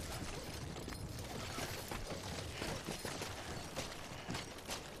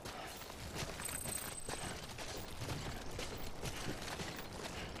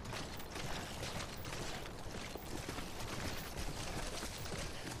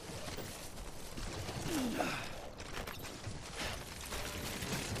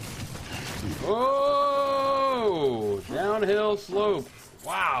 Oh, downhill slope.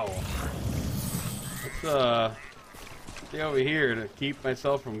 Wow. Let's stay over here to keep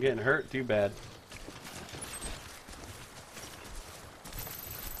myself from getting hurt too bad.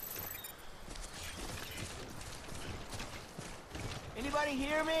 Anybody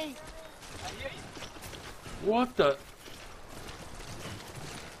hear me? I hear you. What the?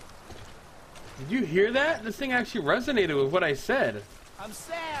 Did you hear that? This thing actually resonated with what I said. I'm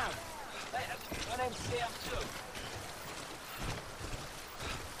Sam. Hey, my name's Sam too.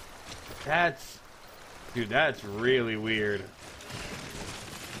 That's... Dude, that's really weird.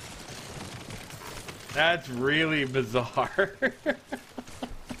 That's really bizarre.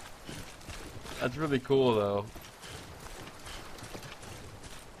 That's really cool, though.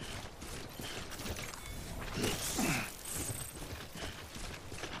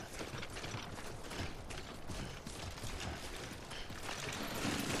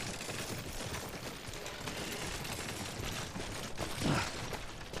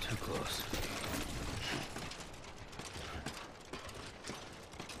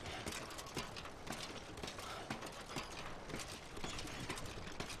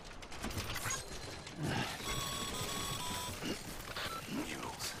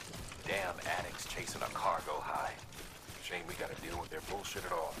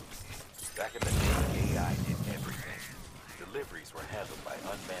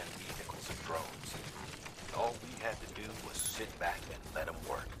 All we had to do was sit back and let them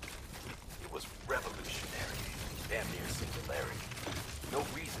work. It was revolutionary, damn near singularity. No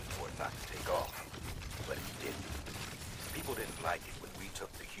reason for it not to take off, but it didn't. People didn't like it when we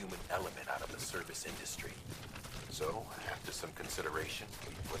took the human element out of the service industry. So, after some consideration,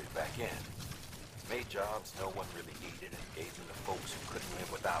 we put it back in. Made jobs no one really needed and gave them to folks who couldn't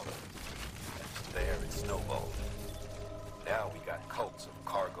live without them. And from there, it snowballed. Now we got cults of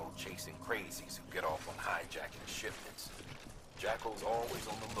cargo chasing crazies who get off on hijacking shipments. Jackal's always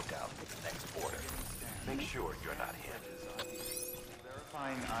on the lookout for the next order. Make sure you're not him.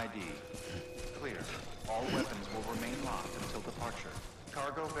 Verifying ID. Clear. All weapons will remain locked until departure.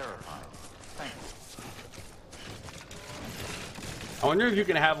 Cargo verified. Thank you. I wonder if you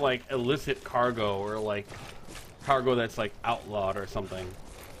can have like illicit cargo or like cargo that's like outlawed or something.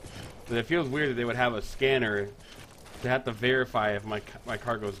 Because it feels weird that they would have a scanner to have to verify if my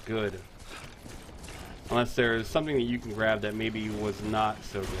cargo's good. Unless there's something that you can grab that maybe was not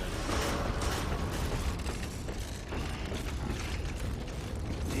so good.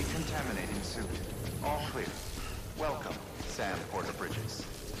 Decontaminating suit. All clear. Welcome, Sam Porter Bridges.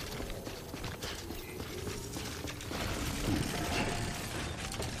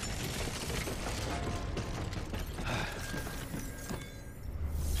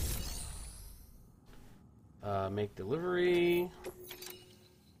 Make delivery.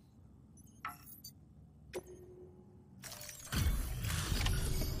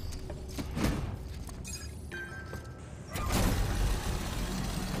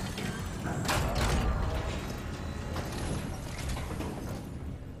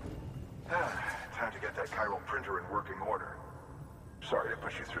 Time to get that chiral printer in working order. Sorry to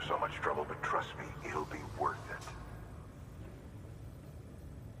push you through so much trouble, but trust me, it'll be worth it.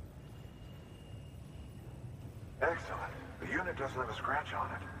 Excellent. The unit doesn't have a scratch on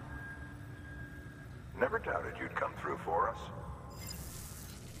it. Never doubted you'd come through for us.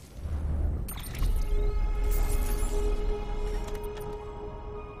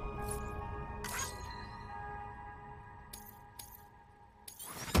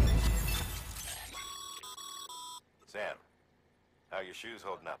 Sam, how are your shoes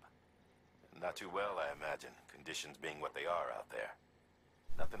holding up? Not too well, I imagine, conditions being what they are out there.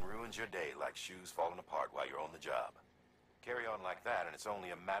 Nothing ruins your day like shoes falling apart while you're on the job. Carry on like that, and it's only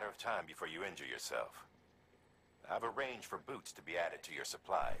a matter of time before you injure yourself. I've arranged for boots to be added to your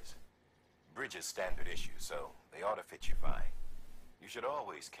supplies. Bridges standard issue, so they ought to fit you fine. You should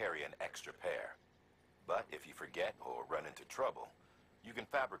always carry an extra pair. But if you forget or run into trouble, you can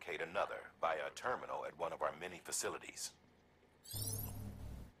fabricate another via a terminal at one of our many facilities.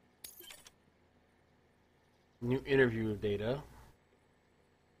 New interview data.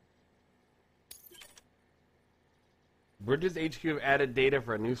 Bridges HQ have added data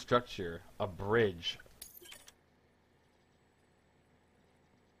for a new structure, a bridge.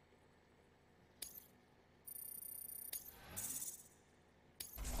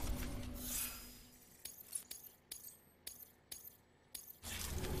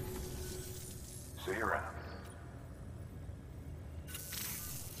 See you around.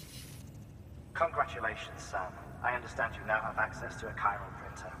 Congratulations, Sam. I understand you now have access to a chiral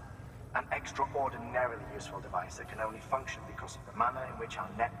printer. An extraordinarily useful device that can only function because of the manner in which our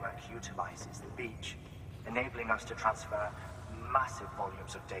network utilizes the beach, enabling us to transfer massive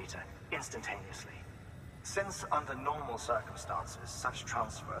volumes of data instantaneously. Since under normal circumstances, such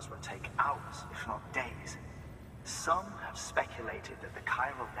transfers would take hours, if not days, some have speculated that the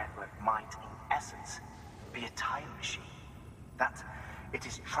chiral network might, in essence, be a time machine. That it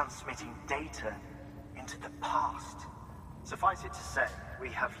is transmitting data into the past. Suffice it to say, we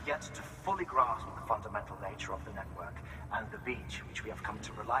have yet to fully grasp the fundamental nature of the network and the beach which we have come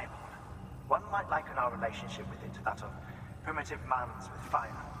to rely upon. One might liken our relationship with it to that of primitive mans with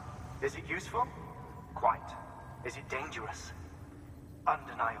fire. Is it useful? Quite. Is it dangerous?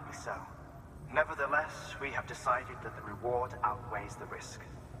 Undeniably so. Nevertheless, we have decided that the reward outweighs the risk.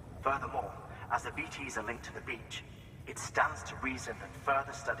 Furthermore, as the BTs are linked to the beach, it stands to reason that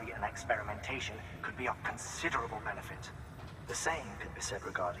further study and experimentation could be of considerable benefit. The same can be said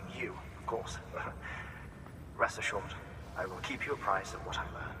regarding you, of course. Rest assured, I will keep you apprised of what I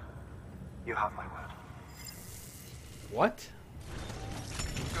learn. You have my word. What?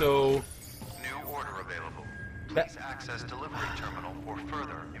 So... New order available. Please access delivery terminal for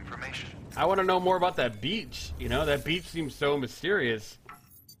further information. I want to know more about that beach. You know, that beach seems so mysterious.